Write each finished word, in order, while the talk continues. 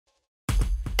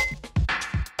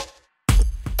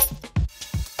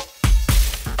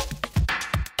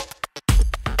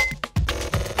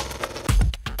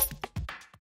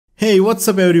Hey, what's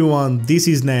up everyone, this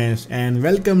is Nash and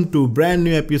welcome to brand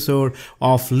new episode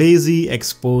of Lazy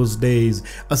Xposed Days,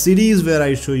 a series where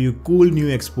I show you cool new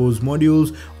Xposed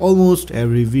modules almost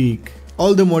every week.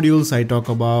 All the modules I talk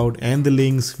about and the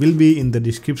links will be in the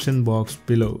description box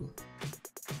below.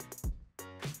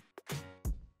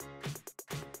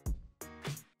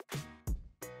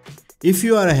 If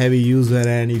you are a heavy user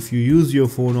and if you use your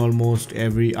phone almost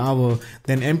every hour,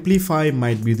 then AMPLIFY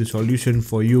might be the solution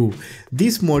for you.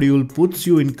 This module puts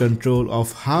you in control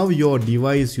of how your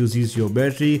device uses your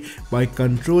battery by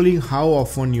controlling how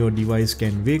often your device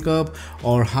can wake up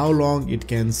or how long it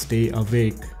can stay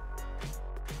awake.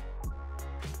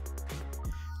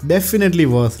 Definitely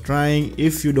worth trying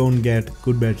if you don't get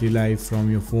good battery life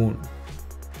from your phone.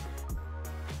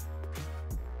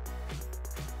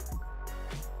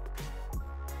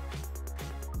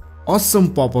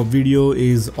 Awesome pop-up video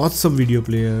is awesome video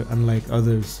player unlike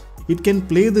others. It can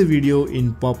play the video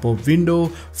in pop-up window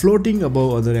floating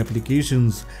above other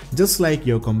applications just like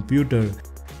your computer.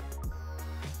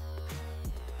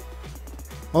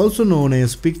 Also known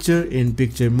as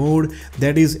picture-in-picture mode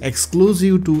that is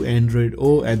exclusive to Android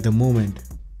O at the moment.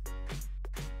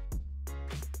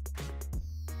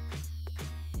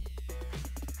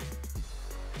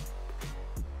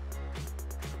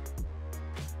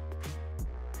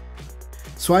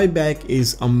 SWIPEBACK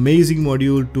is amazing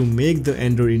module to make the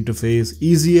Android interface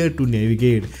easier to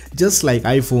navigate, just like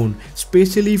iPhone,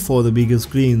 especially for the bigger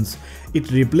screens. It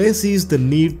replaces the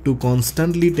need to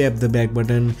constantly tap the back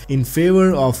button in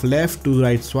favor of left to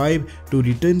right swipe to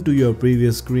return to your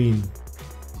previous screen.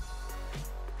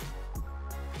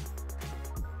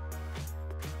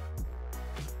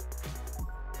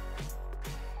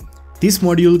 This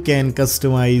module can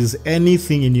customize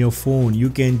anything in your phone. You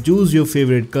can choose your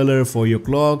favorite color for your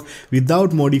clock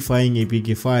without modifying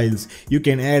APK files. You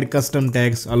can add custom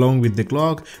tags along with the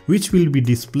clock, which will be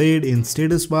displayed in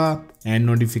status bar and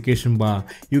notification bar.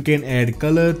 You can add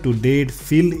color to date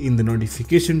field in the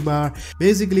notification bar.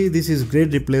 Basically, this is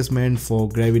great replacement for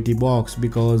Gravity Box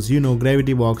because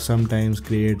Gravity Box sometimes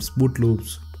creates boot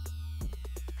loops.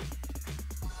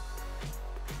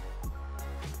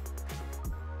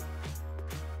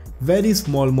 Very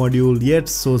small module yet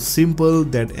so simple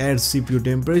that adds CPU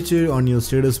temperature on your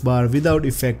status bar without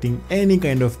affecting any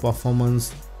kind of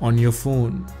performance on your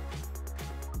phone.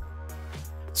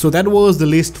 So that was the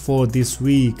list for this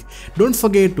week. Don't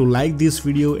forget to like this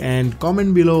video and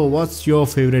comment below what's your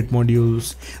favorite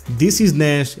modules. This is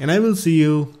Nash and I will see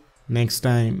you next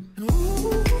time.